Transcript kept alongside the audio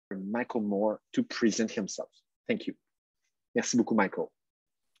Michael Murr to present himself. Thank you. Merci beaucoup, Michael.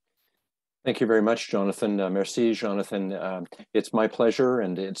 Thank you very much, Jonathan. Merci, Jonathan. It's my pleasure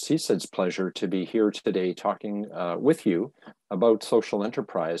and it's CSED's pleasure to be here today talking with you about social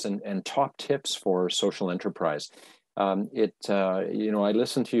enterprise and top tips for social enterprise. I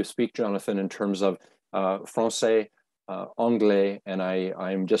listened to you speak, Jonathan, in terms of Francais, Anglais, and I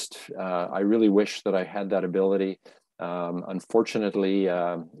really wish that I had that ability. Unfortunately,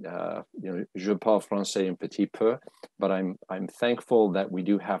 je parle français un petit peu, but I'm thankful that we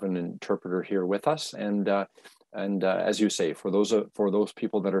do have an interpreter here with us. And as you say, for those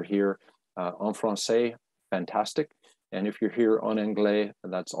people that are here en français, fantastic. And if you're here en anglais,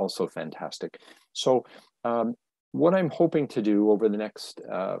 that's also fantastic. So what I'm hoping to do over the next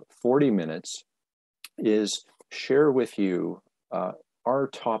 40 minutes is share with you our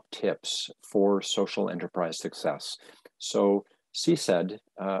top tips for social enterprise success. So CSED,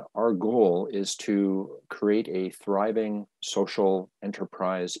 our goal is to create a thriving social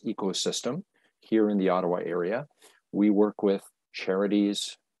enterprise ecosystem here in the Ottawa area. We work with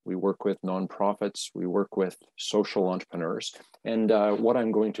charities, we work with nonprofits, we work with social entrepreneurs. And what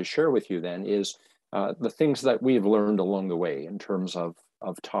I'm going to share with you then is the things that we've learned along the way in terms of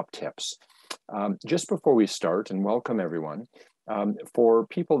top tips. Just before we start, and welcome everyone, for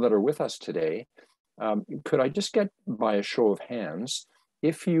people that are with us today, could I just get by a show of hands,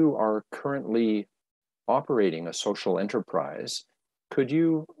 if you are currently operating a social enterprise, could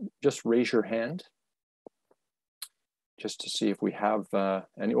you just raise your hand? Just to see if we have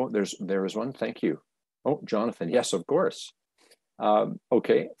any. Oh, there is one. Thank you. Oh, Jonathan. Yes, of course.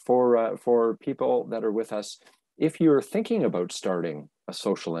 Okay, for people that are with us, if you're thinking about starting a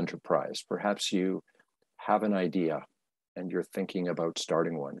social enterprise, perhaps you have an idea and you're thinking about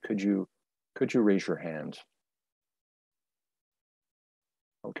starting one, could you raise your hand?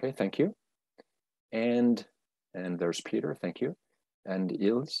 Okay, thank you. And there's Peter, thank you. And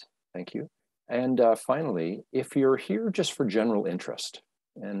Ilse, thank you. And finally, if you're here just for general interest,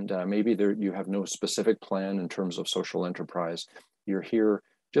 and maybe you have no specific plan in terms of social enterprise, you're here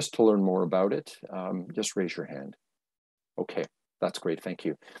just to learn more about it, just raise your hand. Okay, that's great, thank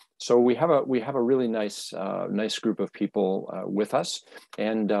you. So we have a really nice group of people with us,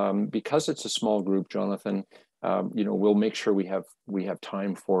 and because it's a small group, Jonathan, we'll make sure we have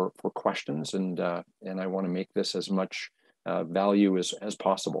time for questions, and I want to make this as much value as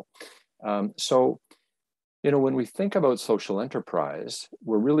possible. So, when we think about social enterprise,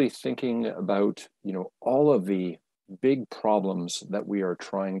 we're really thinking about, all of the big problems that we are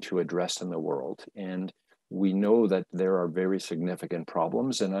trying to address in the world. And we know that there are very significant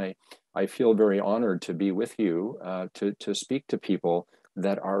problems. And I feel very honored to be with you to speak to people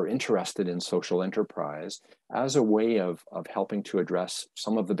that are interested in social enterprise as a way of helping to address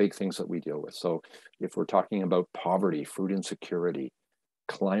some of the big things that we deal with. So if we're talking about poverty, food insecurity,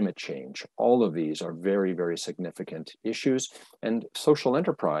 climate change, all of these are very, very significant issues. And social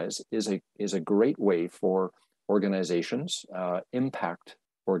enterprise is a great way for organizations, impact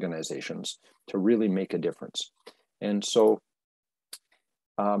organizations, to really make a difference. And so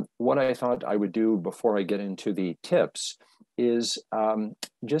what I thought I would do before I get into the tips is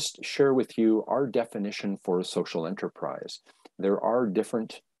just share with you our definition for a social enterprise. There are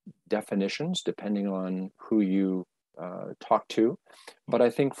different definitions depending on who you talk to, but I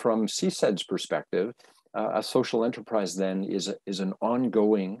think from CSED's perspective, a social enterprise then is an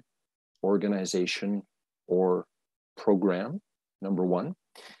ongoing organization or program, number one.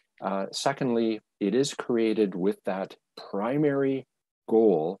 Secondly, it is created with that primary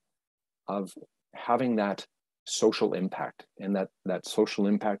goal of having that social impact, and that social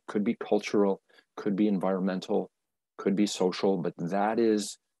impact could be cultural, could be environmental, could be social, but that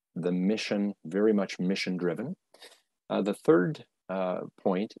is the mission, very much mission driven. The third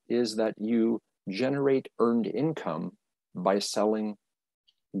point is that you generate earned income by selling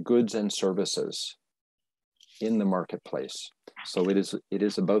goods and services in the marketplace. So it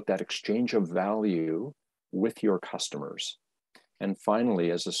is about that exchange of value with your customers. And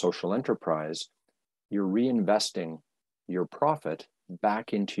finally, as a social enterprise, you're reinvesting your profit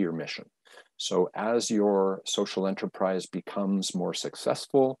back into your mission. So as your social enterprise becomes more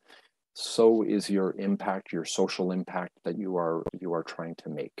successful, so is your impact, your social impact that you are trying to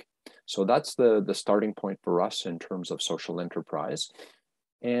make. So that's the starting point for us in terms of social enterprise.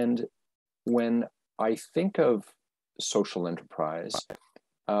 And when I think of social enterprise,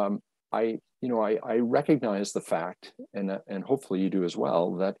 I recognize the fact, and hopefully you do as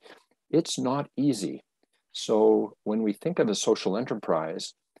well, that it's not easy. So when we think of a social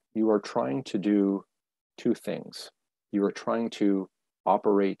enterprise, you are trying to do two things. You are trying to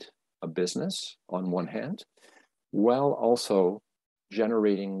operate a business on one hand, while also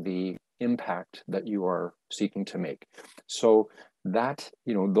generating the impact that you are seeking to make. So that,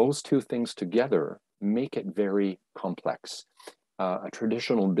 those two things together make it very complex. A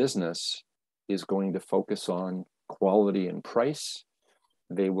traditional business is going to focus on quality and price.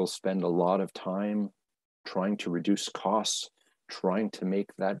 They will spend a lot of time trying to reduce costs, trying to make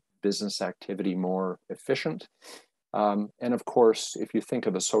that business activity more efficient. And of course, if you think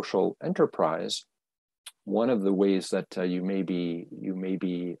of a social enterprise, one of the ways that you may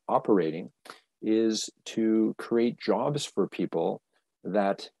be operating is to create jobs for people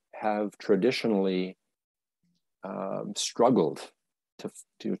that have traditionally struggled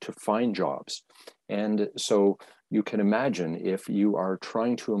to find jobs. And so you can imagine if you are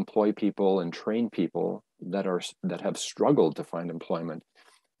trying to employ people and train people that have struggled to find employment,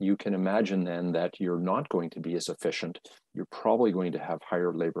 you can imagine then that you're not going to be as efficient. You're probably going to have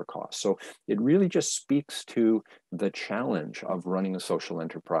higher labor costs. So it really just speaks to the challenge of running a social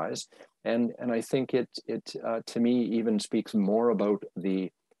enterprise. And I think it to me even speaks more about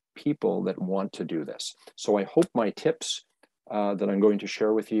the people that want to do this. So I hope my tips that I'm going to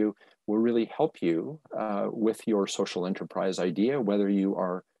share with you will really help you with your social enterprise idea, whether you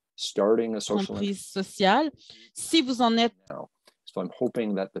are starting a social enterprise sociale. Si vous en êtes now. So I'm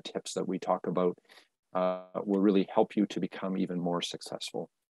hoping that the tips that we talk about will really help you to become even more successful.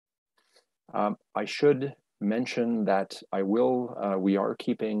 I should mention that we are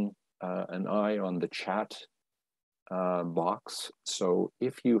keeping an eye on the chat box. So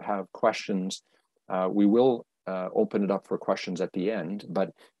if you have questions, we will open it up for questions at the end.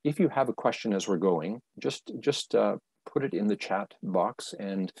 But if you have a question as we're going, just put it in the chat box,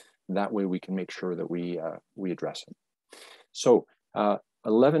 and that way we can make sure that we address it. So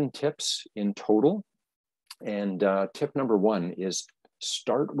 11 tips in total. And tip number 1 is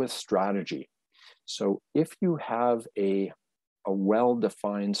start with strategy. So if you have a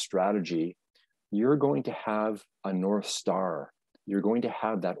well-defined strategy, you're going to have a North Star. You're going to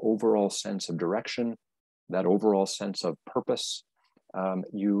have that overall sense of direction, that overall sense of purpose.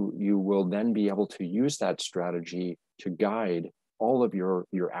 You will then be able to use that strategy to guide all of your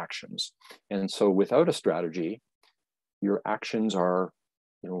actions. And so without a strategy, your actions are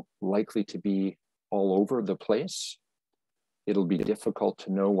likely to be all over the place. It'll be difficult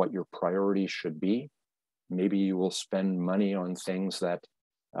to know what your priorities should be. Maybe you will spend money on things that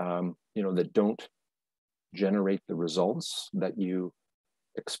that don't generate the results that you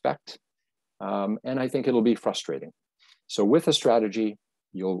expect. And I think it'll be frustrating. So with a strategy,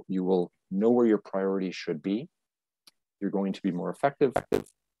 you will know where your priorities should be. You're going to be more effective.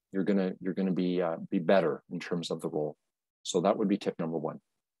 You're gonna be better in terms of the role. So that would be tip number 1.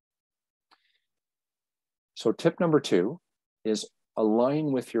 So tip number 2 is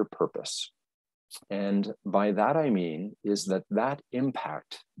align with your purpose. And by that I mean is that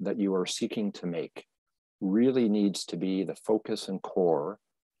impact that you are seeking to make really needs to be the focus and core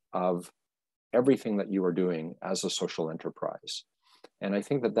of everything that you are doing as a social enterprise. And I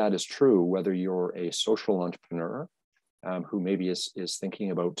think that is true whether you're a social entrepreneur who maybe is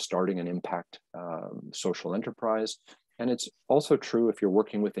thinking about starting an impact social enterprise. And it's also true if you're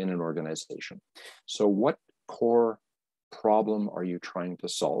working within an organization. So what core problem are you trying to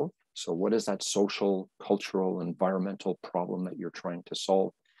solve? So what is that social, cultural, environmental problem that you're trying to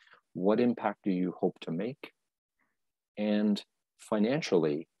solve? What impact do you hope to make? And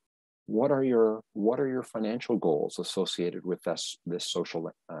financially, what are your financial goals associated with this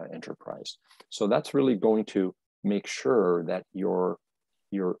social enterprise? So that's really going to make sure that your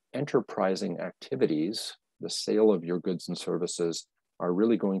enterprising activities, the sale of your goods and services, are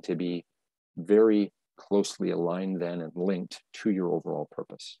really going to be very closely aligned then and linked to your overall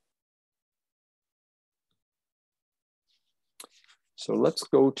purpose. So let's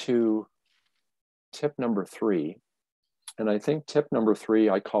go to tip number 3. And I think tip number 3,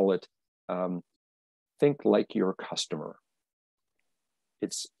 I call it think like your customer.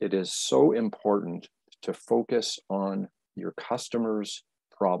 It is so important to focus on your customer's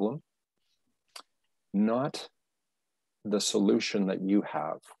problem, not the solution that you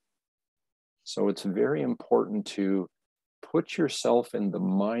have. So it's very important to put yourself in the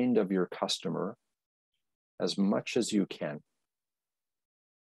mind of your customer as much as you can.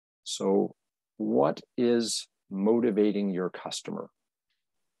 So what is motivating your customer?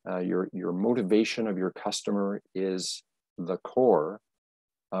 Your motivation of your customer is the core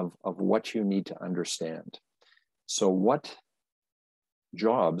of what you need to understand. So what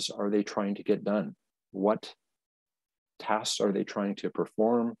jobs are they trying to get done? What tasks are they trying to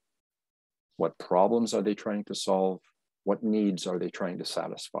perform? What problems are they trying to solve? What needs are they trying to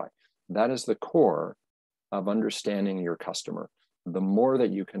satisfy? That is the core of understanding your customer. The more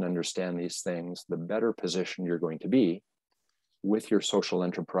that you can understand these things, the better position you're going to be with your social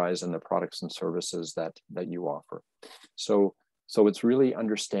enterprise and the products and services that you offer. So it's really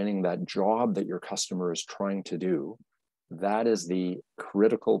understanding that job that your customer is trying to do. That is the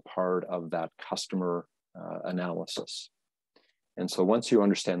critical part of that customer analysis. And so once you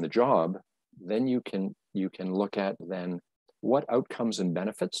understand the job, then you can look at then what outcomes and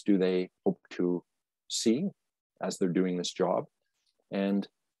benefits do they hope to see as they're doing this job. And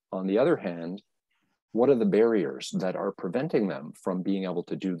on the other hand, what are the barriers that are preventing them from being able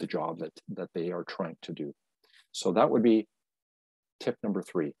to do the job that they are trying to do? So that would be tip number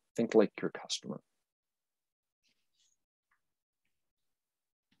 3, think like your customer.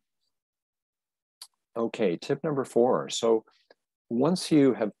 Okay, tip number 4. So once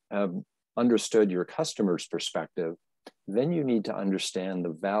you have understood your customer's perspective, then you need to understand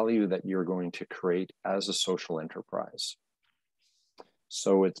the value that you're going to create as a social enterprise.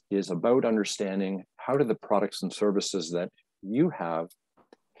 So it is about understanding how do the products and services that you have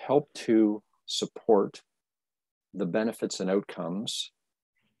help to support the benefits and outcomes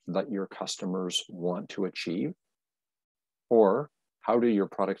that your customers want to achieve, or how do your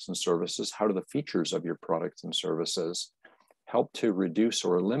products and services, how do the features of your products and services help to reduce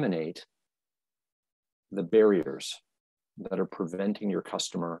or eliminate the barriers that are preventing your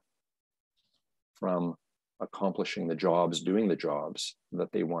customer from accomplishing the jobs, doing the jobs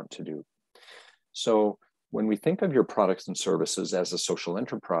that they want to do. So when we think of your products and services as a social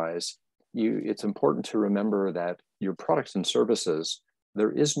enterprise, it's important to remember that your products and services,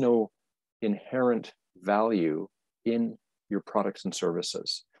 there is no inherent value in your products and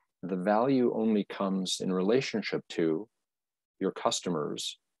services. The value only comes in relationship to your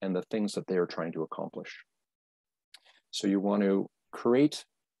customers and the things that they are trying to accomplish. So you want to create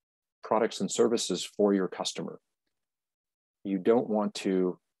products and services for your customer. You don't want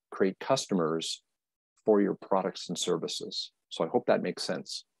to create customers for your products and services. So I hope that makes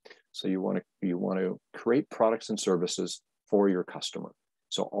sense. So you want to create products and services for your customer.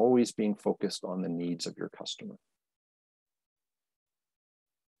 So always being focused on the needs of your customer.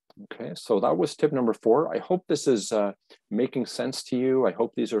 Okay, so that was tip number 4. I hope this is making sense to you. I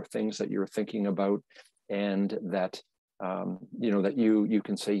hope these are things that you're thinking about, and that that you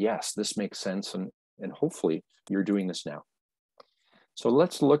can say, yes, this makes sense, and hopefully you're doing this now. So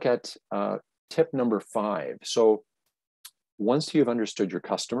let's look at tip number 5. So once you've understood your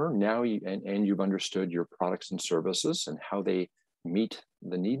customer, now and you've understood your products and services and how they meet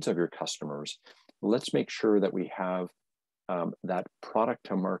the needs of your customers, let's make sure that we have that product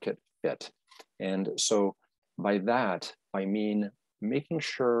to market fit. And so by that, I mean making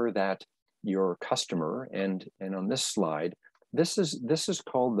sure that your customer, and on this slide, this is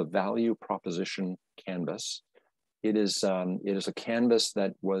called the value proposition canvas. It is a canvas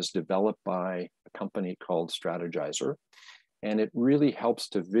that was developed by a company called Strategizer, and it really helps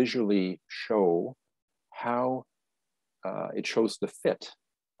to visually show how it shows the fit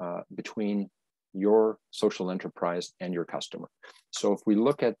between your social enterprise and your customer. So if we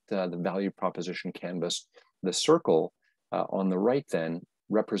look at the value proposition canvas, the circle on the right then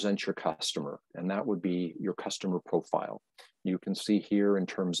represents your customer, and that would be your customer profile. You can see here in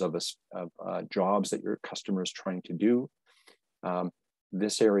terms of jobs that your customer is trying to do.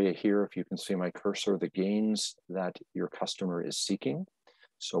 This area here, if you can see my cursor, the gains that your customer is seeking.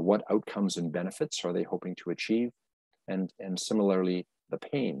 So what outcomes and benefits are they hoping to achieve? And similarly, the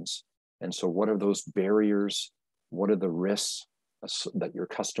pains. And so what are those barriers? What are the risks that your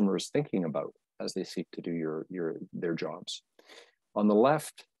customer is thinking about as they seek to do their jobs? On the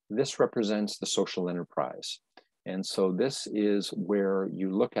left, this represents the social enterprise. And so this is where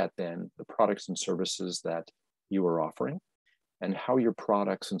you look at then the products and services that you are offering, and how your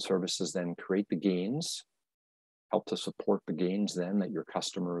products and services then create the gains, help to support the gains then that your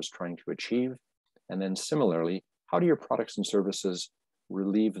customer is trying to achieve. And then similarly, how do your products and services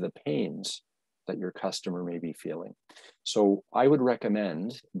relieve the pains that your customer may be feeling? So I would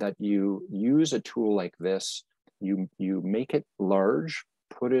recommend that you use a tool like this. You make it large,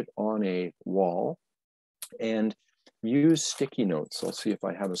 put it on a wall, and use sticky notes. I'll see if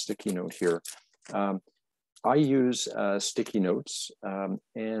I have a sticky note here. I use sticky notes,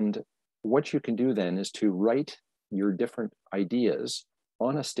 and what you can do then is to write your different ideas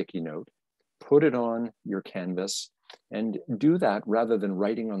on a sticky note, put it on your canvas, and do that rather than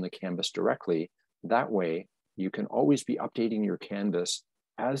writing on the canvas directly. That way, you can always be updating your canvas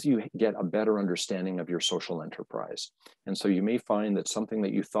as you get a better understanding of your social enterprise. And so you may find that something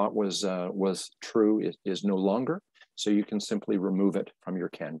that you thought was true is no longer, so you can simply remove it from your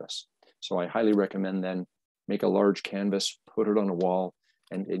canvas. So I highly recommend then make a large canvas, put it on a wall,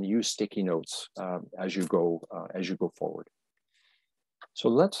 and use sticky notes as you go forward. So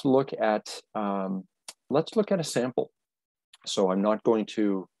let's look at a sample. So I'm not going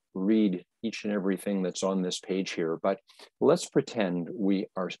to read each and everything that's on this page here, but let's pretend we're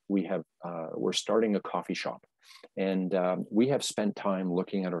starting a coffee shop, and we have spent time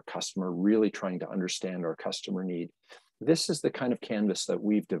looking at our customer, really trying to understand our customer need. This is the kind of canvas that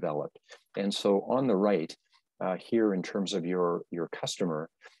we've developed. And so on the right here, in terms of your customer,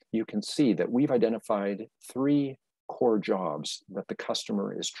 you can see that we've identified 3 core jobs that the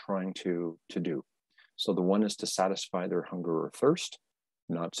customer is trying to do. So the one is to satisfy their hunger or thirst.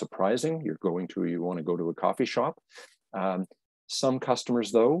 Not surprising, you want to go to a coffee shop. Some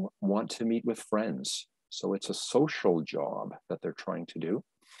customers, though, want to meet with friends. So it's a social job that they're trying to do.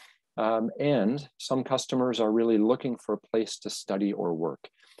 And some customers are really looking for a place to study or work.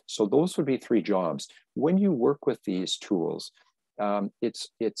 So those would be 3 jobs. When you work with these tools,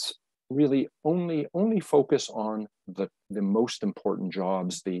 it's really only focus on the most important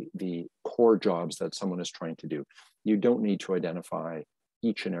jobs, the core jobs that someone is trying to do. You don't need to identify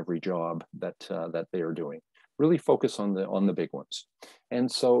each and every job that they are doing. Really focus on the big ones.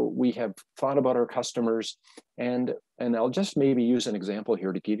 And so we have thought about our customers, and I'll just maybe use an example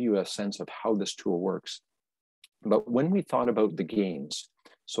here to give you a sense of how this tool works. But when we thought about the gains,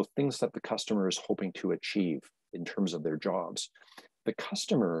 so things that the customer is hoping to achieve in terms of their jobs, the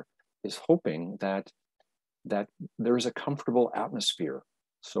customer is hoping that there is a comfortable atmosphere.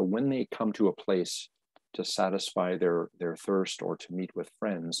 So when they come to a place to satisfy their thirst or to meet with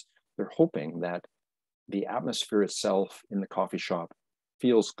friends, they're hoping that the atmosphere itself in the coffee shop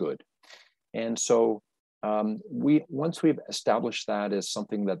feels good. And so once we've established that as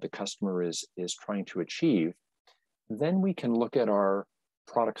something that the customer is trying to achieve, then we can look at our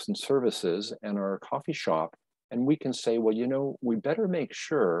products and services and our coffee shop, and we can say, well, you know, we better make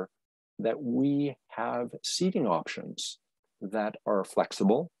sure that we have seating options that are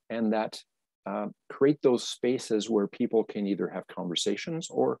flexible and that create those spaces where people can either have conversations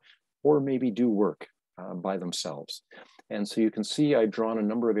or maybe do work by themselves. And so you can see I've drawn a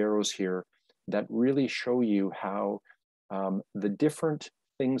number of arrows here that really show you how the different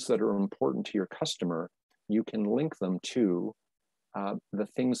things that are important to your customer, you can link them to the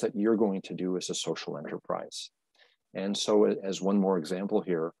things that you're going to do as a social enterprise. And so as one more example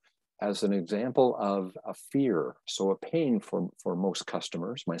here, as an example of a fear, so a pain for most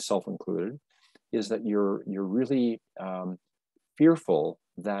customers, myself included, is that you're really fearful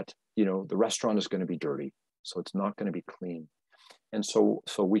that, you know, the restaurant is going to be dirty, so it's not going to be clean. And so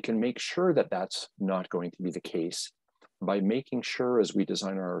we can make sure that that's not going to be the case by making sure, as we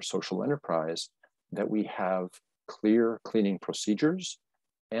design our social enterprise, that we have clear cleaning procedures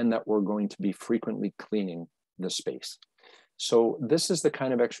and that we're going to be frequently cleaning the space. So this is the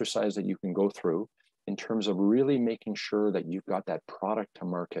kind of exercise that you can go through in terms of really making sure that you've got that product to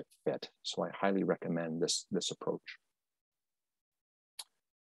market fit. So I highly recommend this approach.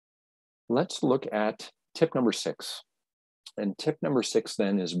 Let's look at tip number 6. And tip number 6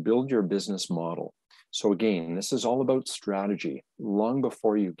 then is build your business model. So again, this is all about strategy. Long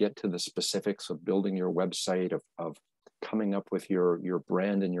before you get to the specifics of building your website, of coming up with your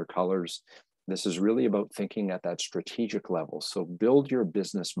brand and your colors, this is really about thinking at that strategic level. So build your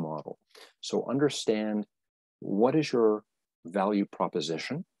business model. So understand, what is your value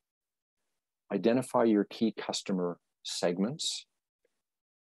proposition? Identify your key customer segments.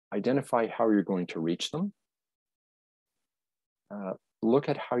 Identify how you're going to reach them. Look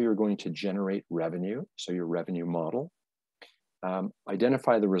at how you're going to generate revenue, so your revenue model.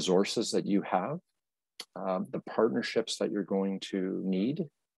 Identify the resources that you have, the partnerships that you're going to need,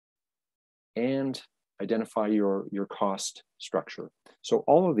 and identify your cost structure. So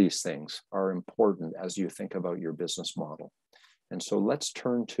all of these things are important as you think about your business model. And so let's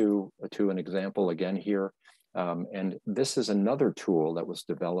turn to an example again here. And this is another tool that was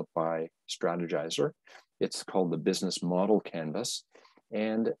developed by Strategizer. It's called the Business Model Canvas.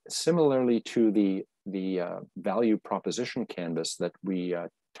 And similarly to the value proposition canvas that we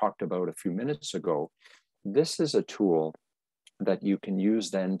talked about a few minutes ago, this is a tool that you can use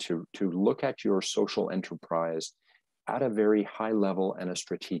then to look at your social enterprise at a very high level and a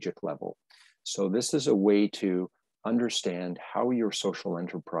strategic level. So this is a way to understand how your social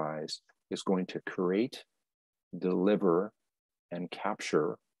enterprise is going to create, deliver, and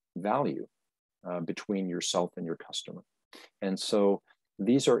capture value between yourself and your customer. And so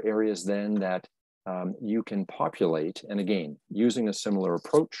these are areas then that you can populate, and again, using a similar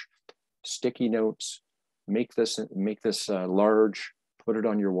approach, sticky notes, make this large, put it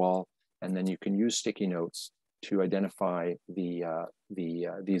on your wall, And then you can use sticky notes to identify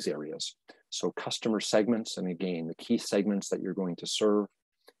these areas. So customer segments, and again, the key segments that you're going to serve,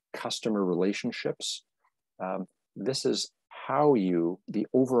 customer relationships. This is how the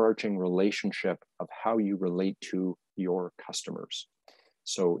overarching relationship of how you relate to your customers.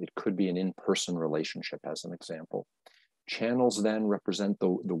 So it could be an in-person relationship as an example. Channels then represent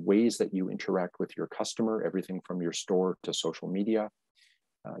the ways that you interact with your customer, everything from your store to social media,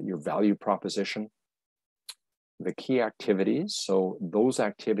 your value proposition, the key activities. So those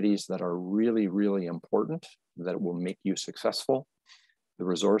activities that are really, really important, that will make you successful, the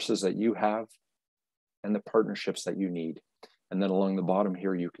resources that you have, and the partnerships that you need. And then along the bottom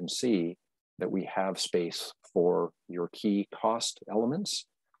here, you can see that we have space for your key cost elements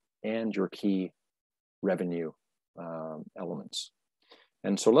and your key revenue elements.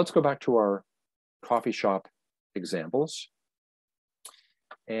 And so let's go back to our coffee shop examples.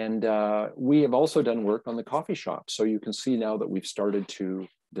 And we have also done work on the coffee shop. So you can see now that we've started to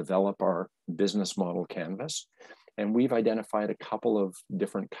develop our business model canvas, and we've identified a couple of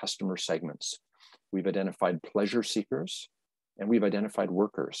different customer segments. We've identified pleasure seekers, and we've identified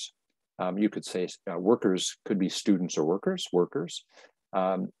workers. You could say workers could be students or workers.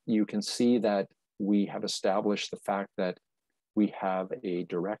 You can see that we have established the fact that we have a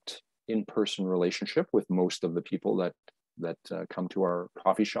direct in-person relationship with most of the people that come to our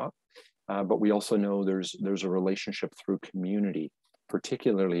coffee shop. But we also know there's a relationship through community,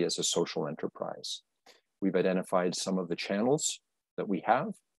 particularly as a social enterprise. We've identified some of the channels that we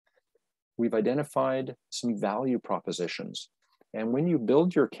have. We've identified some value propositions. And when you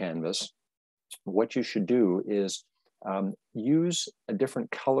build your canvas, what you should do is use a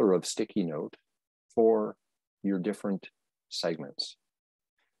different color of sticky note for your different segments.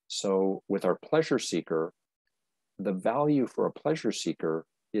 So with our pleasure seeker, the value for a pleasure seeker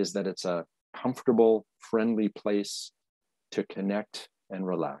is that it's a comfortable, friendly place to connect and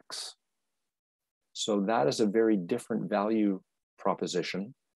relax. So that is a very different value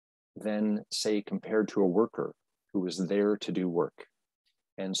proposition than, say, compared to a worker who is there to do work.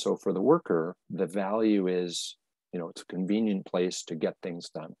 And so for the worker, the value is, it's a convenient place to get things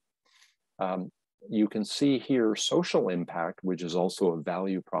done. You can see here social impact, which is also a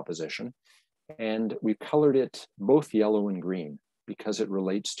value proposition. And we've colored it both yellow and green because it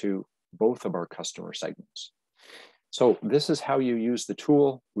relates to both of our customer segments. So this is how you use the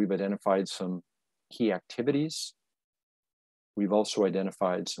tool. We've identified some key activities. We've also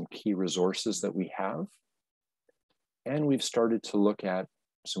identified some key resources that we have. And we've started to look at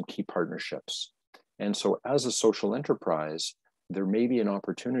some key partnerships. And so as a social enterprise, there may be an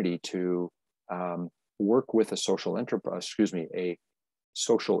opportunity to work with a social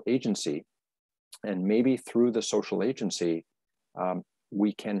agency. And maybe through the social agency,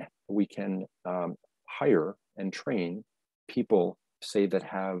 we can hire and train people, say, that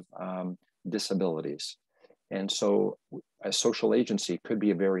have disabilities. And so a social agency could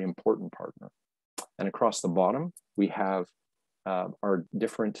be a very important partner. And across the bottom, we have our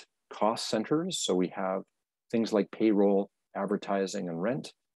different cost centers. So we have things like payroll, advertising, and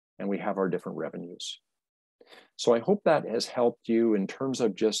rent, and we have our different revenues. So I hope that has helped you in terms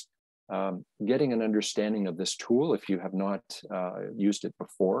of just getting an understanding of this tool if you have not used it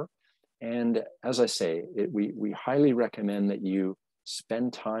before. And as I say, we highly recommend that you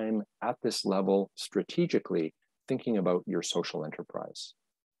spend time at this level strategically thinking about your social enterprise.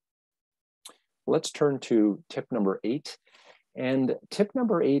 Let's turn to tip number 8. And tip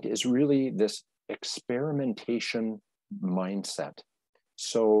number 8 is really this experimentation mindset.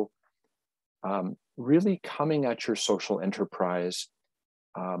 So really coming at your social enterprise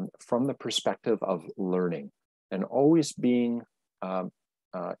from the perspective of learning and always being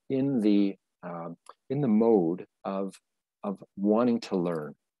in the mode of wanting to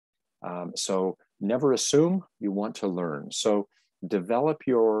learn. So never assume, you want to learn. So develop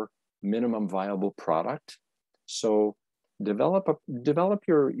your minimum viable product. So develop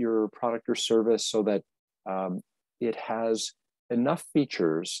your product or service so that it has enough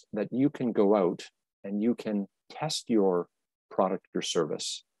features that you can go out and you can test your product or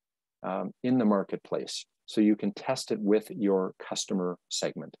service in the marketplace. So you can test it with your customer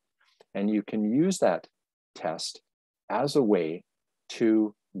segment. And you can use that test as a way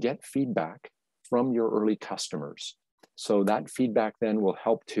to get feedback from your early customers. So that feedback then will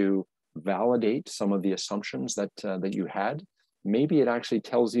help to validate some of the assumptions that you had. Maybe it actually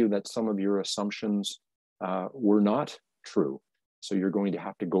tells you that some of your assumptions were not true. So you're going to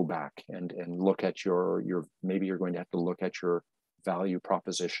have to go back and look at maybe you're going to have to look at your value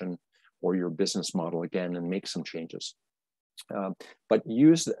proposition or your business model again and make some changes. But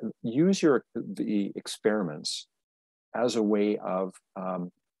use the experiments as a way of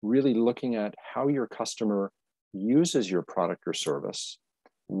really looking at how your customer uses your product or service,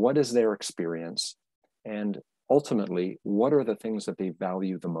 what is their experience, and ultimately, what are the things that they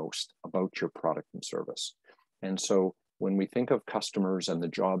value the most about your product and service. And so when we think of customers and the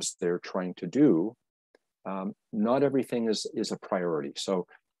jobs they're trying to do, not everything is a priority. So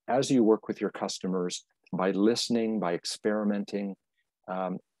as you work with your customers, by listening, by experimenting,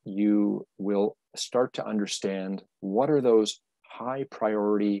 you will start to understand what are those high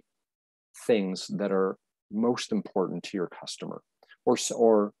priority things that are most important to your customer,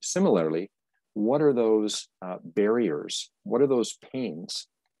 or similarly, what are those barriers, what are those pains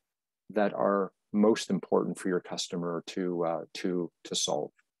that are most important for your customer to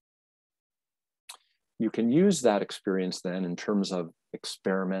solve. You can use that experience then in terms of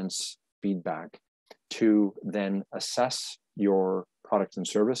experiments, feedback, to then assess your products and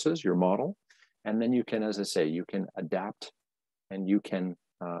services, your model, and then you can, as I say, you can adapt and you can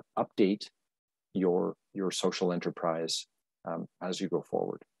update your social enterprise as you go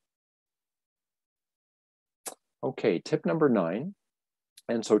forward. Okay, tip number 9.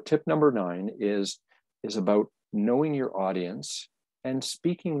 And so tip number 9 is about knowing your audience and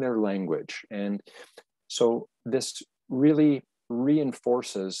speaking their language. And so this really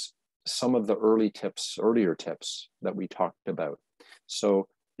reinforces some of the earlier tips that we talked about. So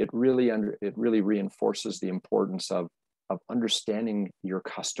it really reinforces the importance of understanding your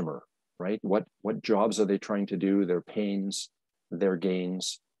customer, right? What jobs are they trying to do, their pains, their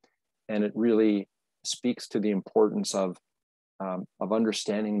gains, and it really speaks to the importance of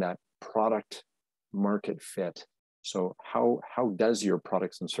understanding that product market fit. So how does your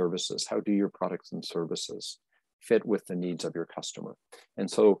products and services, how do your products and services fit with the needs of your customer? And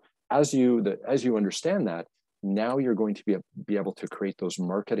so as you understand that, now you're going to be able to create those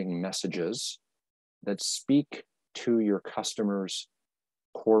marketing messages that speak to your customers'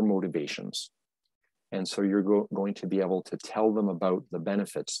 core motivations. And so you're going to be able to tell them about the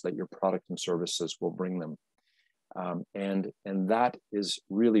benefits that your product and services will bring them. And that is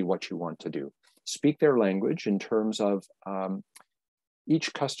really what you want to do. Speak their language in terms of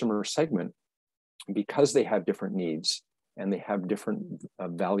each customer segment, because they have different needs and they have different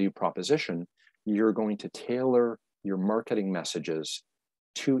value proposition, you're going to tailor your marketing messages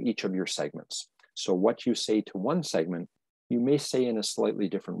to each of your segments. So what you say to one segment, you may say in a slightly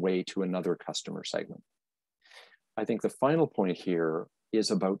different way to another customer segment. I think the final point here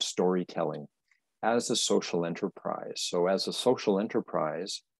is about storytelling as a social enterprise. So as a social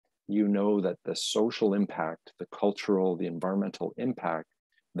enterprise, you know that the social impact, the cultural, the environmental impact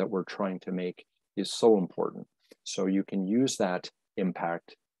that we're trying to make is so important. So you can use that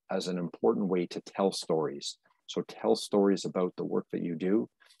impact as an important way to tell stories. So tell stories about the work that you do,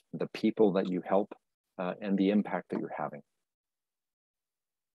 the people that you help, and the impact that you're having.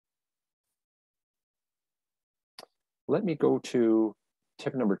 Let me go to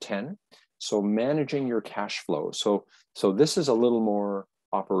tip number 10. So managing your cash flow. So this is a little more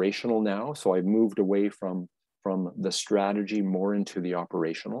operational now. So I've moved away from the strategy more into the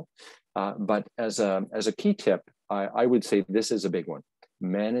operational. But as a key tip, I would say this is a big one.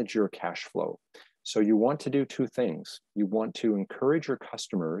 Manage your cash flow. So you want to do two things. You want to encourage your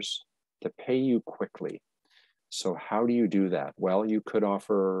customers to pay you quickly. So how do you do that? Well, you could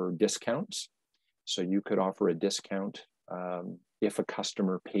offer discounts. So you could offer a discount if a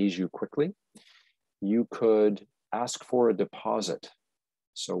customer pays you quickly. You could ask for a deposit.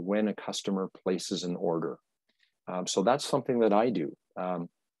 So when a customer places an order. So that's something that I do.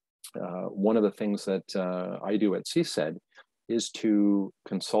 One of the things that I do at CSED is to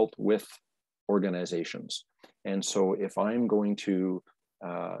consult with organizations. And so if I'm going to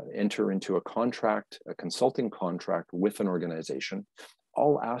enter into a contract, a consulting contract with an organization,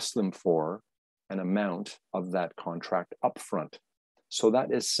 I'll ask them for an amount of that contract upfront. So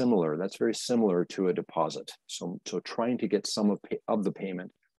that is similar. That's very similar to a deposit. So trying to get some of the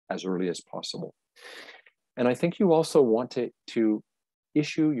payment as early as possible. And I think you also want to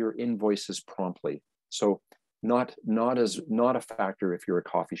issue your invoices promptly. So not a factor if you're a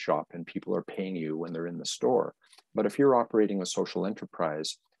coffee shop and people are paying you when they're in the store. But if you're operating a social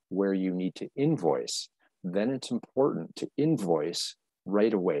enterprise where you need to invoice, then it's important to invoice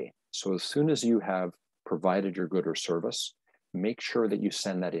right away. So as soon as you have provided your good or service, make sure that you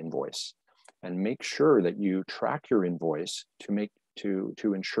send that invoice, and make sure that you track your invoice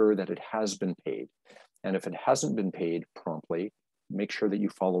to ensure that it has been paid. And if it hasn't been paid promptly, make sure that you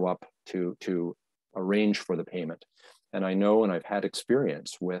follow up to arrange for the payment. And I know, and I've had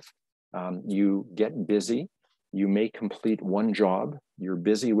experience with, you get busy You may complete one job, you're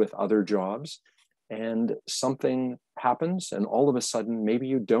busy with other jobs, and something happens, and all of a sudden, maybe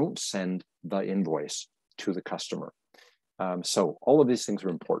you don't send the invoice to the customer. So all of these things are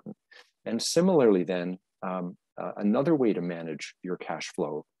important. And similarly then, another way to manage your cash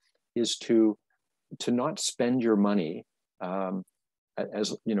flow is to not spend your money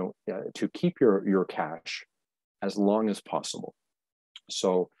as, you know, to keep your cash as long as possible.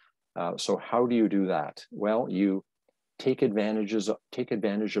 So how do you do that? Well, you take advantage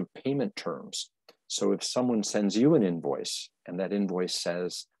of payment terms. So if someone sends you an invoice and that invoice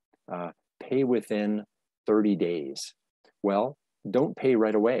says, pay within 30 days, well, don't pay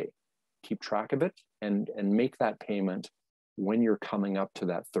right away. Keep track of it and make that payment when you're coming up to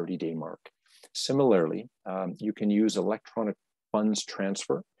that 30-day mark. Similarly, you can use electronic funds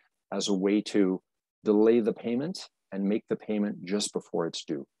transfer as a way to delay the payment and make the payment just before it's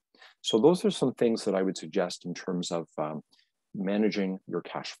due. So those are some things that I would suggest in terms of managing your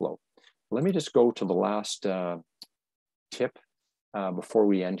cash flow. Let me just go to the last tip before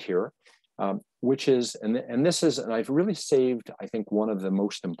we end here, which is, and this is, and I've really saved, I think, one of the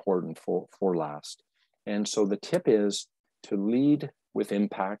most important for last. And so the tip is to lead with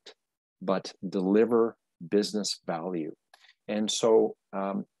impact, but deliver business value. And so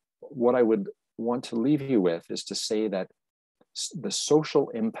what I would want to leave you with is to say that the social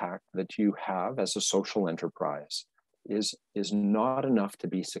impact that you have as a social enterprise is not enough to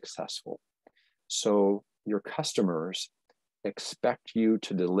be successful. So your customers expect you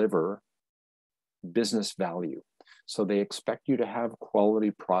to deliver business value. So they expect you to have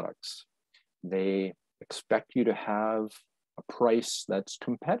quality products. They expect you to have a price that's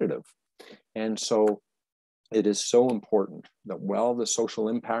competitive. And so it is so important that while the social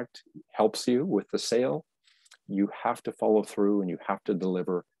impact helps you with the sale, you have to follow through and you have to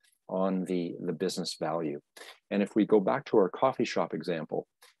deliver on the business value. And if we go back to our coffee shop example,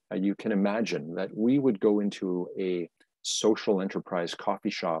 you can imagine that we would go into a social enterprise coffee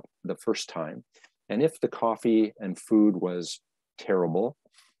shop the first time. And if the coffee and food was terrible,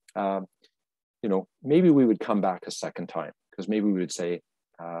 you know, maybe we would come back a second time because maybe we would say,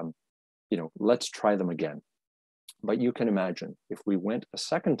 you know, let's try them again. But you can imagine if we went a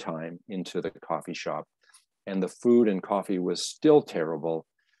second time into the coffee shop and the food and coffee was still terrible,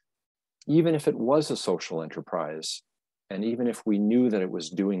 even if it was a social enterprise, and even if we knew that it was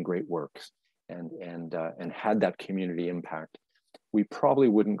doing great work and had that community impact, we probably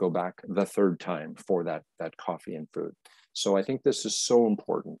wouldn't go back the third time for that coffee and food. So I think this is so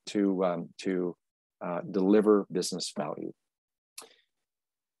important to deliver business value.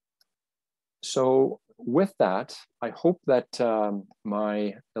 So with that, I hope that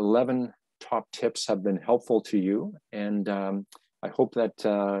my 11 top tips have been helpful to you, and I hope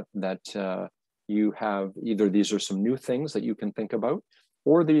that you have either these are some new things that you can think about,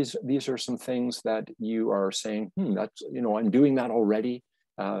 or these are some things that you are saying, that's, you know, I'm doing that already,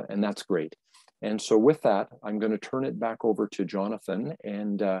 and that's great. And so with that, I'm going to turn it back over to Jonathan,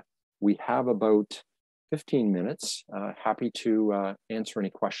 and we have about 15 minutes. Happy to answer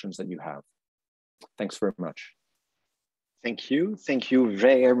any questions that you have. Thanks very much. Thank you. Thank you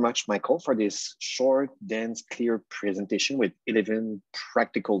very much, Michael, for this short, dense, clear presentation with 11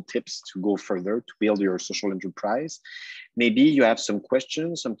 practical tips to go further to build your social enterprise. Maybe you have some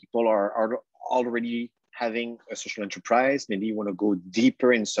questions. Some people are already having a social enterprise. Maybe you want to go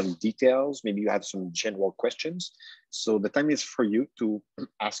deeper in some details. Maybe you have some general questions. So the time is for you to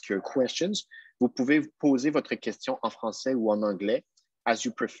ask your questions. Vous pouvez poser votre question en français ou en anglais, as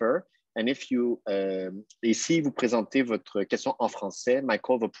you prefer. And if you, et si vous présentez votre question en français,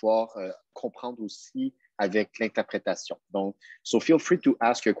 Michael va pouvoir comprendre aussi avec l'interprétation. Donc, so feel free to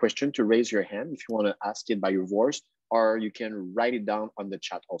ask your question, to raise your hand if you want to ask it by your voice, or you can write it down on the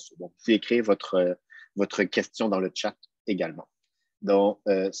chat also. Donc, vous pouvez écrire votre question dans le chat également. Donc,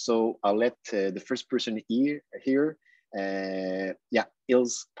 so I'll let the first person here, yeah,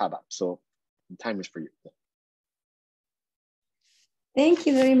 Ilse Paba. So the time is for you. Thank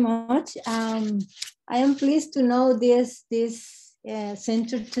you very much. I am pleased to know this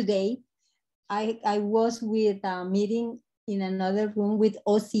center today. I was with a meeting in another room with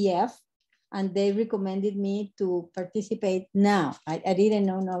OCF, and they recommended me to participate now. I didn't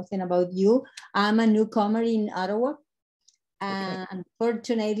know nothing about you. I'm a newcomer in Ottawa. And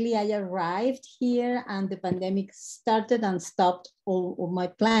unfortunately, I arrived here and the pandemic started and stopped all of my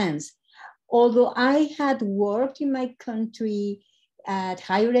plans. Although I had worked in my country at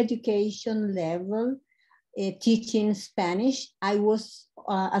higher education level, teaching Spanish. I was,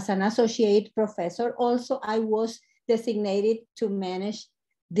 as an associate professor, also I was designated to manage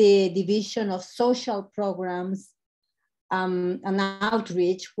the division of social programs, an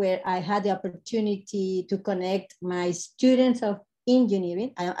outreach where I had the opportunity to connect my students of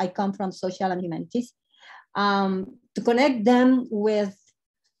engineering. I come from social and humanities, to connect them with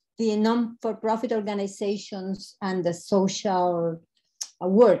the non-for-profit organizations and the social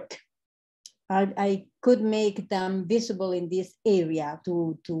work. I could make them visible in this area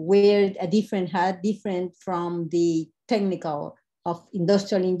to wear a different hat, different from the technical of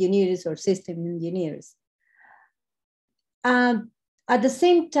industrial engineers or system engineers. At the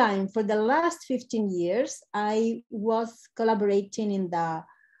same time, for the last 15 years, I was collaborating in the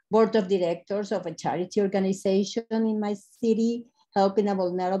board of directors of a charity organization in my city, helping a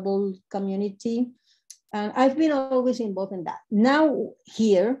vulnerable community. And I've been always involved in that. Now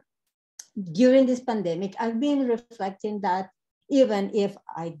here, during this pandemic, I've been reflecting that even if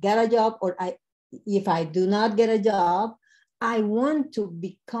I get a job or if I do not get a job, I want to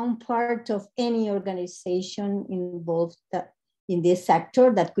become part of any organization involved in this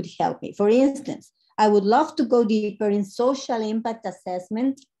sector that could help me. For instance, I would love to go deeper in social impact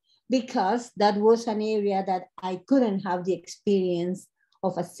assessment because that was an area that I couldn't have the experience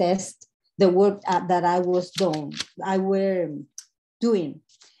of assessed the work that I was doing.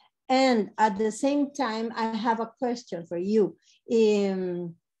 And at the same time, I have a question for you.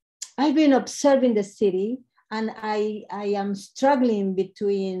 I've been observing the city and I am struggling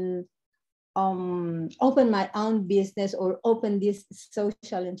between open my own business or open this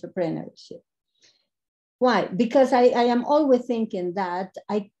social entrepreneurship. Why? Because I am always thinking that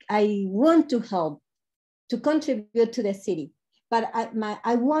I want to help, to contribute to the city. But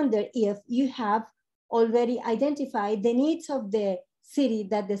I wonder if you have already identified the needs of the city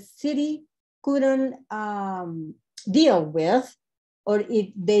that the city couldn't deal with, or if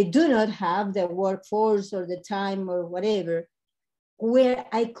they do not have the workforce or the time or whatever, where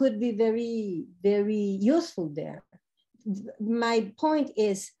I could be very, very useful there. My point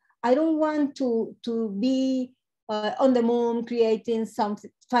is, I don't want to be on the moon creating some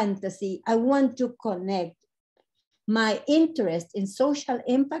fantasy. I want to connect my interest in social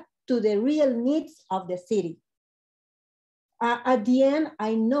impact to the real needs of the city. At the end,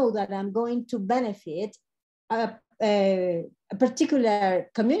 I know that I'm going to benefit a particular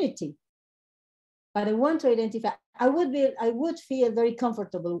community, but I want to identify, I would feel very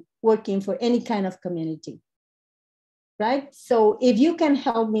comfortable working for any kind of community, right? So if you can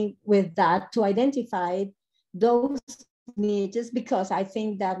help me with that to identify those niches, because I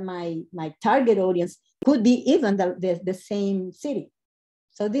think that my target audience could be even the same city.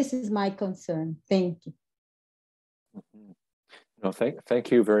 So this is my concern. Thank you. Mm-hmm. No,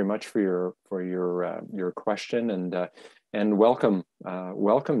 thank you very much for your question, and welcome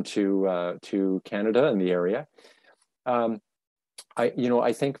to Canada and the area. I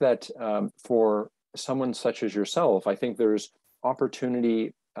think that for someone such as yourself, I think there's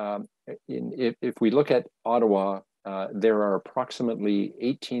opportunity. If we look at Ottawa, there are approximately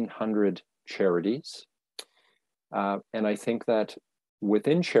 1,800 charities, and I think that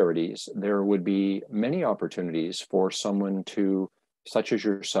within charities, there would be many opportunities for someone such as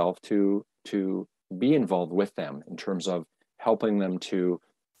yourself, to be involved with them in terms of helping them to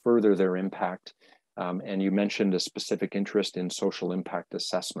further their impact. And you mentioned a specific interest in social impact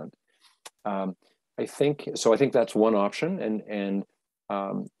assessment. I think that's one option,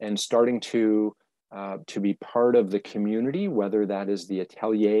 and starting to be part of the community, whether that is the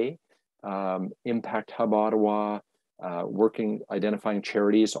Atelier, Impact Hub Ottawa, identifying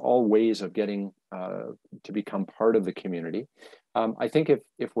charities, all ways of getting to become part of the community. I think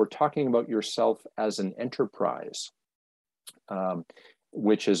if we're talking about yourself as an enterprise,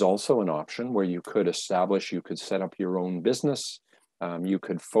 which is also an option where you could set up your own business, you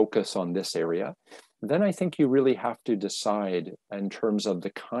could focus on this area, then I think you really have to decide in terms of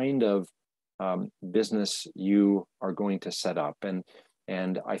the kind of business you are going to set up.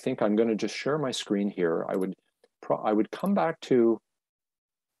 And I think I'm going to just share my screen here. I would come back to,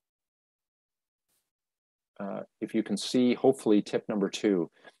 if you can see, hopefully tip number 2,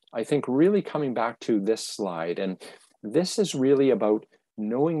 I think really coming back to this slide, and this is really about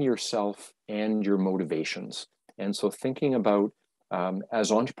knowing yourself and your motivations. And so thinking about,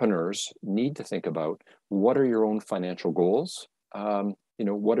 as entrepreneurs, need to think about what are your own financial goals,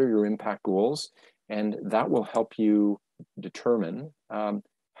 what are your impact goals, and that will help you determine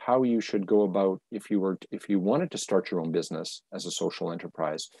how you should go about if you wanted to start your own business as a social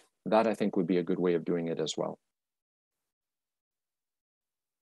enterprise. That I think would be a good way of doing it as well.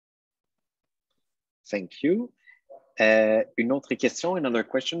 Thank you. Une autre question, another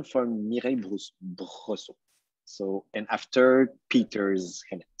question from Mireille Brosseau. So, and after Peter's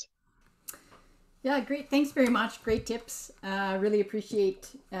Hennett. Yeah, great. Thanks very much. Great tips. Really appreciate.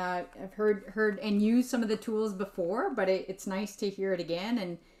 I've heard and used some of the tools before, but it's nice to hear it again.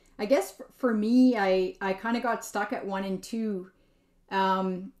 And I guess for me, I kind of got stuck at 1 and 2.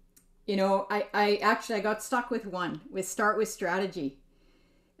 You know, I got stuck with 1, with start with strategy.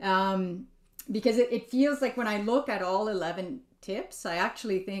 Because it feels like when I look at all 11 tips, I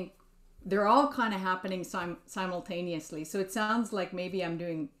actually think they're all kind of happening simultaneously. So it sounds like maybe I'm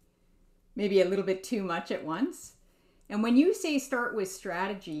doing maybe a little bit too much at once. And when you say start with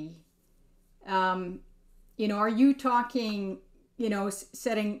strategy, you know, are you talking, you know,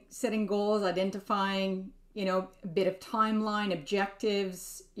 setting goals, identifying, you know, a bit of timeline,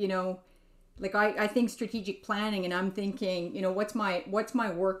 objectives, you know, like I think strategic planning, and I'm thinking, you know, what's my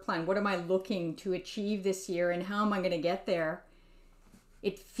work plan? What am I looking to achieve this year, and how am I going to get there?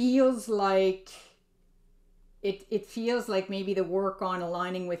 It feels like maybe the work on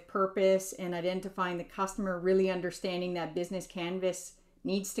aligning with purpose and identifying the customer, really understanding that business canvas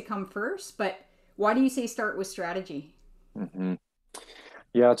needs to come first. But why do you say start with strategy? Mm-hmm.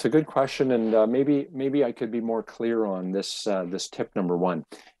 Yeah, it's a good question, and maybe I could be more clear on this this tip number 1.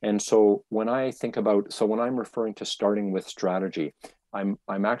 And so when I think about, when I'm referring to starting with strategy, I'm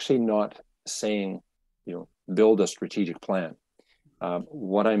actually not saying, you know, build a strategic plan.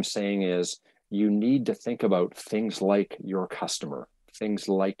 What I'm saying is you need to think about things like your customer, things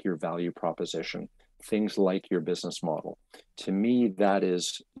like your value proposition, things like your business model. To me, that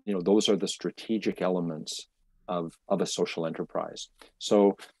is, you know, those are the strategic elements of a social enterprise.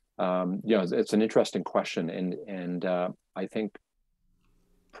 So, you know, it's an interesting question, and I think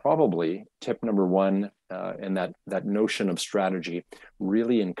probably tip number 1 and that notion of strategy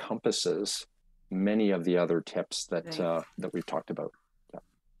really encompasses many of the other tips that that we've talked about.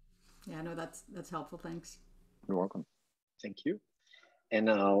 Yeah, no, that's helpful. Thanks. You're welcome. Thank you. And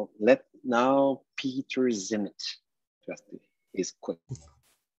now Peter Zinnett is quick.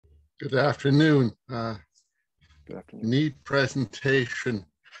 Good afternoon. Good afternoon. Neat presentation.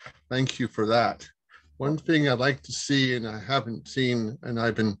 Thank you for that. One thing I'd like to see, and I haven't seen, and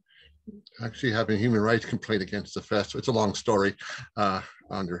I've been actually having a human rights complaint against the festival. It's a long story,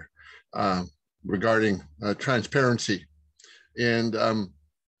 regarding transparency, and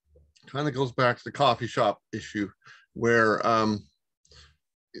kind of goes back to the coffee shop issue, where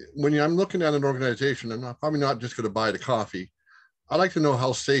when I'm looking at an organization, I'm probably not just going to buy the coffee. I like to know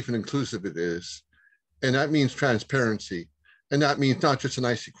how safe and inclusive it is. And that means transparency. And that means not just a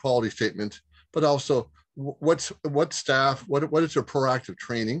nice equality statement, but also what staff, what is their proactive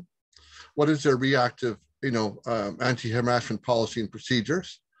training? What is their reactive, you know, anti-harassment policy and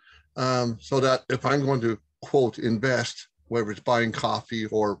procedures? So that if I'm going to, quote, invest, whether it's buying coffee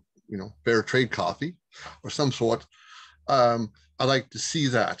or, you know, fair trade coffee or some sort, I like to see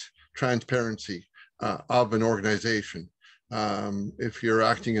that transparency of an organization. If you're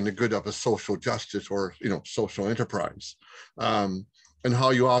acting in the good of a social justice or, you know, social enterprise, and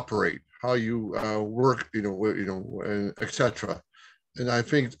how you operate, how you work, etc. And I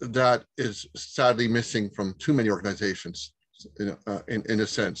think that is sadly missing from too many organizations, in a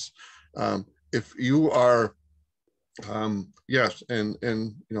sense. If you are, yes,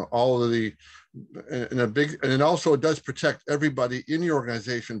 and all of the, and it also does protect everybody in the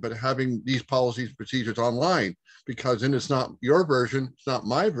organization, but having these policies and procedures online, because then it's not your version, it's not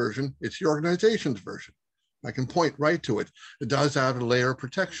my version, it's the organization's version. I can point right to it. It does add a layer of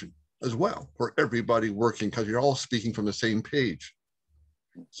protection as well for everybody working, because you're all speaking from the same page.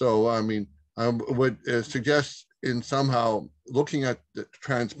 So, I mean, I would suggest in somehow looking at the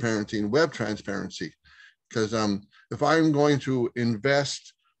transparency and web transparency, because if I'm going to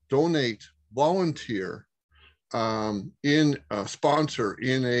invest, donate, volunteer, in a sponsor,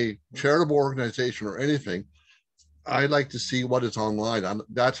 in a charitable organization or anything, I like to see what is online.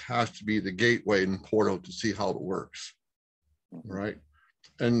 That has to be the gateway and portal to see how it works, right?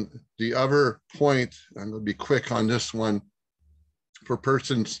 And the other point, I'm going to be quick on this one, for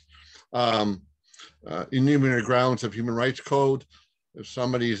persons enumerated grounds of human rights code, if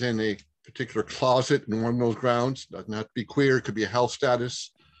somebody is in a particular closet in one of those grounds, doesn't have to be queer, it could be a health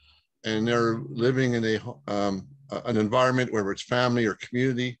status, and they're living in an environment, whether it's family or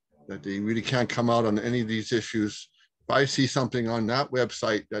community, that they really can't come out on any of these issues. If I see something on that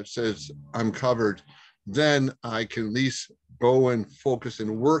website that says I'm covered, then I can at least go and focus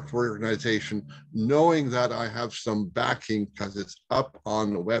and work for an organization, knowing that I have some backing because it's up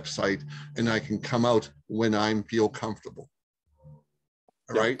on the website, and I can come out when I feel comfortable.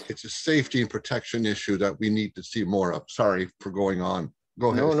 All right, it's a safety and protection issue that we need to see more of. Sorry for going on.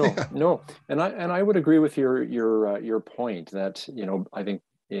 Go ahead. No. And I would agree with your point that, you know, I think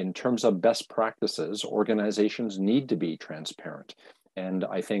in terms of best practices, organizations need to be transparent. And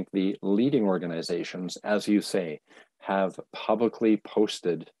I think the leading organizations, as you say, have publicly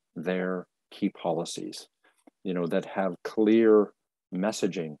posted their key policies, you know, that have clear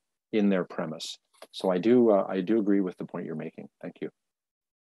messaging in their premise. So I do agree with the point you're making. Thank you.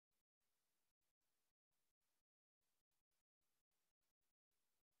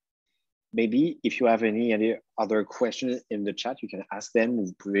 Maybe if you have any other questions in the chat, you can ask them.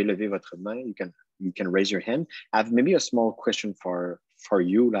 Vous pouvez lever votre main. You can raise your hand. I have maybe a small question for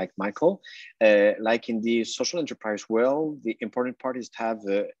you, like Michael. Like in the social enterprise world, the important part is to have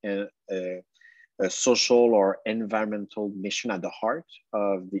a social or environmental mission at the heart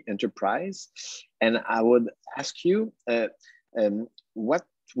of the enterprise. And I would ask you, what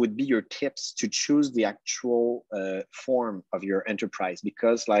would be your tips to choose the actual form of your enterprise?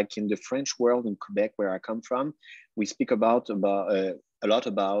 Because like in the French world, in Quebec, where I come from, we speak about a lot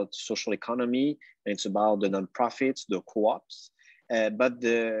about social economy, and it's about the nonprofits, the co-ops. But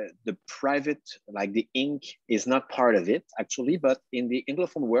the private, like the Inc., is not part of it actually. But in the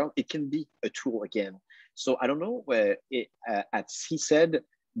Anglophone world, it can be a tool again. So I don't know, at CSED,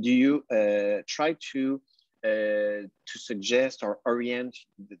 do you try to suggest or orient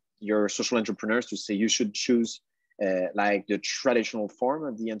your social entrepreneurs to say you should choose like the traditional form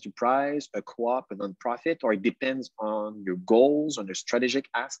of the enterprise, a co-op, a nonprofit, or it depends on your goals, on the strategic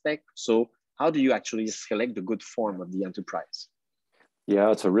aspect? So how do you actually select the good form of the enterprise?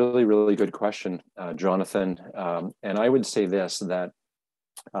 Yeah, it's a really, really good question, Jonathan. And I would say this, that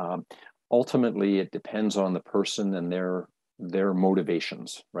ultimately it depends on the person and their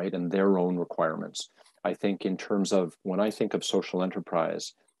motivations, right? And their own requirements. I think in terms of, when I think of social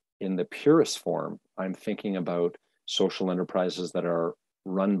enterprise, in the purest form, I'm thinking about social enterprises that are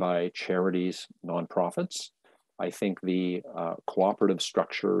run by charities, nonprofits. I think the cooperative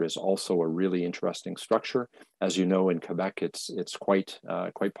structure is also a really interesting structure. As you know, in Quebec, it's quite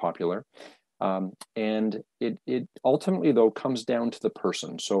popular. And it ultimately, though, comes down to the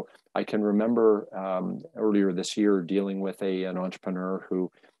person. So I can remember earlier this year dealing with an entrepreneur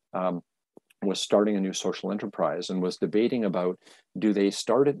who was starting a new social enterprise and was debating about, do they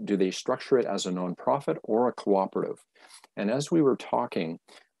structure it as a nonprofit or a cooperative? And as we were talking,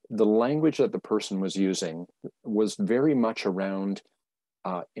 the language that the person was using was very much around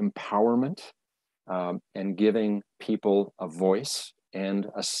empowerment and giving people a voice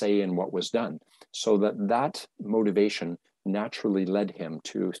and a say in what was done. So that motivation naturally led him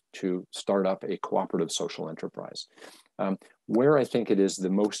to start up a cooperative social enterprise. Where I think it is the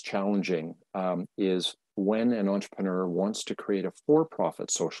most challenging is when an entrepreneur wants to create a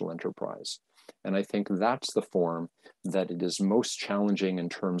for-profit social enterprise. And I think that's the form that it is most challenging in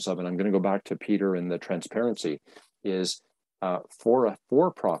terms of, and I'm going to go back to Peter and the transparency, is for a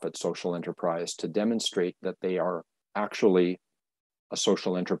for-profit social enterprise to demonstrate that they are actually a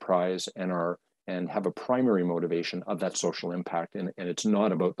social enterprise and have a primary motivation of that social impact. And it's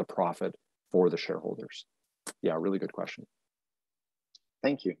not about the profit for the shareholders. Yeah, really good question.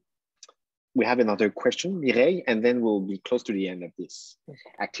 Thank you. We have another question, Mireille, and then we'll be close to the end of this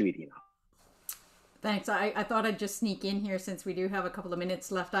activity now. Thanks. I thought I'd just sneak in here since we do have a couple of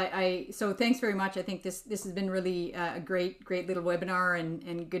minutes left. So thanks very much. I think this has been really a great little webinar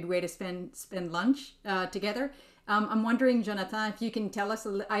and good way to spend lunch together. I'm wondering, Jonathan, if you can tell us.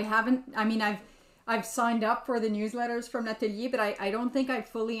 I've signed up for the newsletters from Atelier, but I don't think I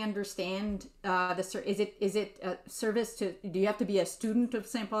fully understand is it a service to? Do you have to be a student of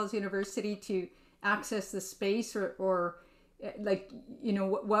St. Paul's University to access the space, or like, you know,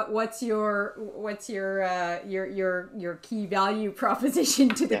 what's your key value proposition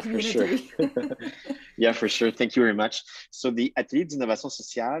to the community? For sure. Yeah, for sure. Thank you very much. So the Atelier d'Innovation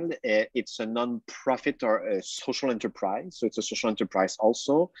Sociale, it's a non-profit or a social enterprise. So it's a social enterprise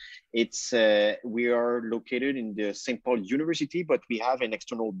also. It's we are located in the St. Paul University, but we have an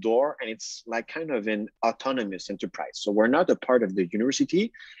external door, and it's like kind of an autonomous enterprise. So we're not a part of the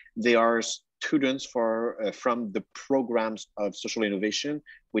university. They are students from the programs of social innovation,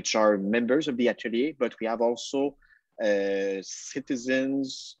 which are members of the Atelier, but we have also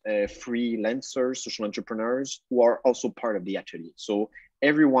citizens, freelancers, social entrepreneurs who are also part of the Atelier. So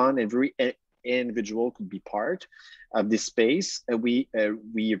everyone, every individual could be part of this space. We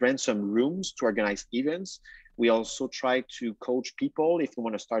rent some rooms to organize events. We also try to coach people if we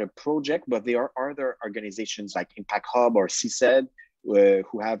want to start a project, but there are other organizations like Impact Hub or CSED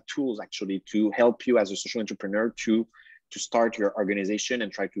who have tools actually to help you as a social entrepreneur to to start your organization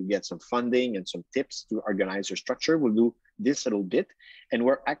and try to get some funding and some tips to organize your structure. We'll do this a little bit. And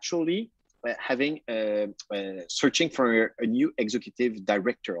we're actually searching for a new executive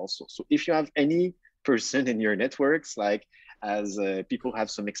director also. So if you have any person in your networks, like as people have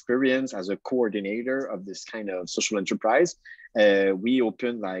some experience as a coordinator of this kind of social enterprise, we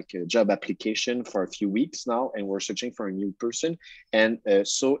opened like a job application for a few weeks now, and we're searching for a new person. And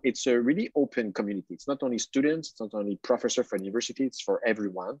so it's a really open community. It's not only students, it's not only professors for university, it's for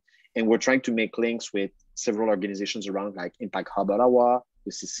everyone. And we're trying to make links with several organizations around, like Impact Hub Ottawa,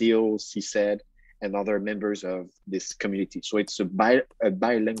 the CCO, CSED, and other members of this community. So it's a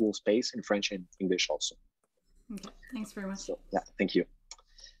bilingual space in French and English also. Okay, thanks very much. So, yeah, thank you.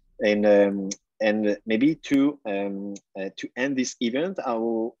 And maybe to end this event, I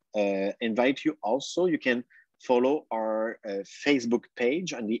will invite you also, you can follow our Facebook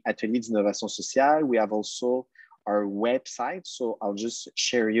page on the Atelier d'Innovation Sociale. We have also our website. So I'll just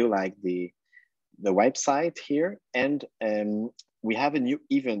share you like the website here. And we have a new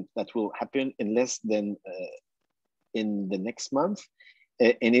event that will happen in less than in the next month.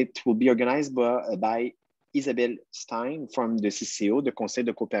 And it will be organized by Isabelle Stein from the CCO, the Conseil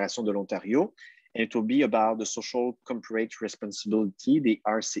de Coopération de l'Ontario. And it will be about the social corporate responsibility, the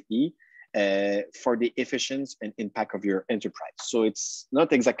RCE, for the efficiency and impact of your enterprise. So it's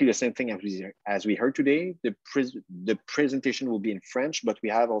not exactly the same thing as we heard today. The presentation will be in French, but we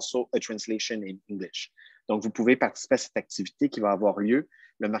have also a translation in English. Donc, vous pouvez participer à cette activité qui va avoir lieu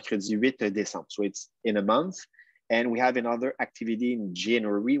le mercredi 8 décembre. So it's in a month. And we have another activity in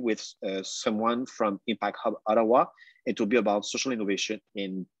January with someone from Impact Hub Ottawa. It will be about social innovation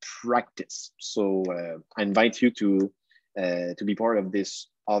in practice. So I invite you to be part of this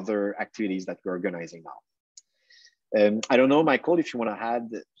other activities that we're organizing now. I don't know, Michael, if you want to add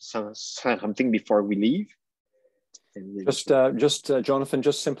something before we leave. Just Jonathan,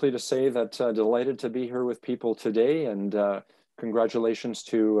 just simply to say that delighted to be here with people today, and congratulations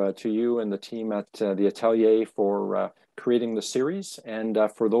to you and the team at the Atelier for creating the series. And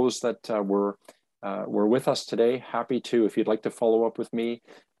for those that were with us today, happy to, if you'd like to follow up with me,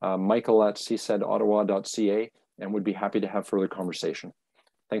 Michael at csedottawa.ca, and would be happy to have further conversation.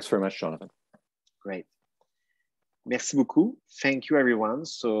 Thanks very much, Jonathan. Great. Merci beaucoup. Thank you, everyone.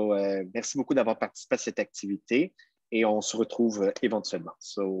 So, merci beaucoup d'avoir participé à cette activité, et on se retrouve éventuellement.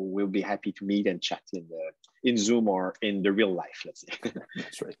 So we'll be happy to meet and chat in Zoom or in the real life, let's say.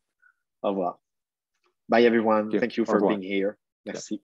 That's right. Au revoir. Bye, everyone. Thank you for being here. Merci. Yeah.